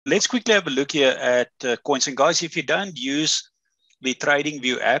let's quickly have a look here at coins. And guys, if you don't use the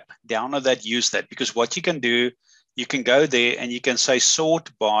TradingView app, download that, use that, because what you can do, you can go there and you can say sort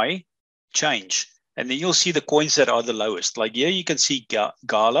by change. And then you'll see the coins that are the lowest. Like here, you can see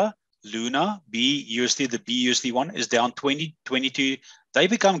Gala, Luna, BUSD, the BUSD one is down 20, 22. They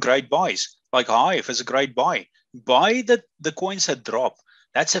become great buys. Like Hive is a great buy. Buy the coins that drop.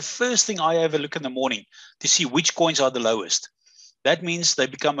 That's the first thing I have a look in the morning to see which coins are the lowest. That means they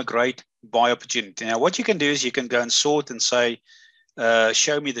become a great buy opportunity. Now, what you can do is you can go and sort and say,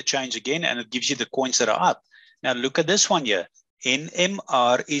 show me the change again, and it gives you the coins that are up. Now, look at this one here.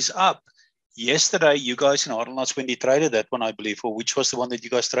 NMR is up. Yesterday, you guys in Arnold's, when you traded that one, I believe, or which was the one that you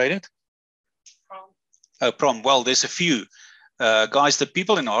guys traded? Prom. Prom. Well, there's a few. Guys, the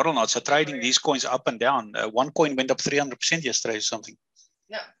people in Arnold's are trading these coins up and down. One coin went up 300% yesterday or something.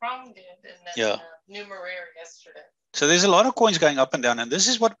 Yeah, Prom did, and then yeah. Numeraire yesterday. So there's a lot of coins going up and down, and this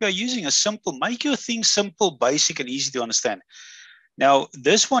is what we are using, a simple, make your thing simple, basic, and easy to understand. Now,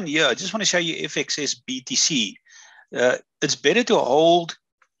 this one here, I just want to show you FXS BTC. It's better to hold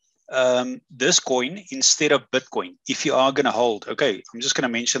this coin instead of Bitcoin if you are going to hold. Okay, I'm just going to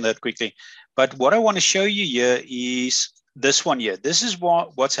mention that quickly. But what I want to show you here is this one here. This is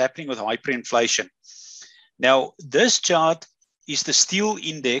what's happening with hyperinflation. Now, this chart is the steel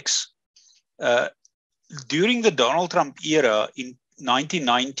index. During the Donald Trump era in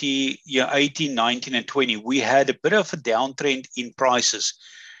 1990, 18, 19, and 20, we had a bit of a downtrend in prices.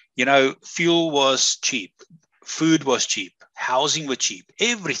 You know, fuel was cheap, food was cheap, housing was cheap,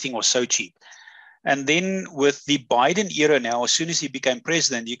 everything was so cheap. And then with the Biden era now, as soon as he became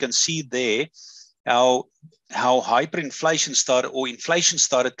president, you can see there how hyperinflation started, or inflation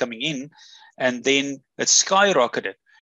started coming in, and then it skyrocketed.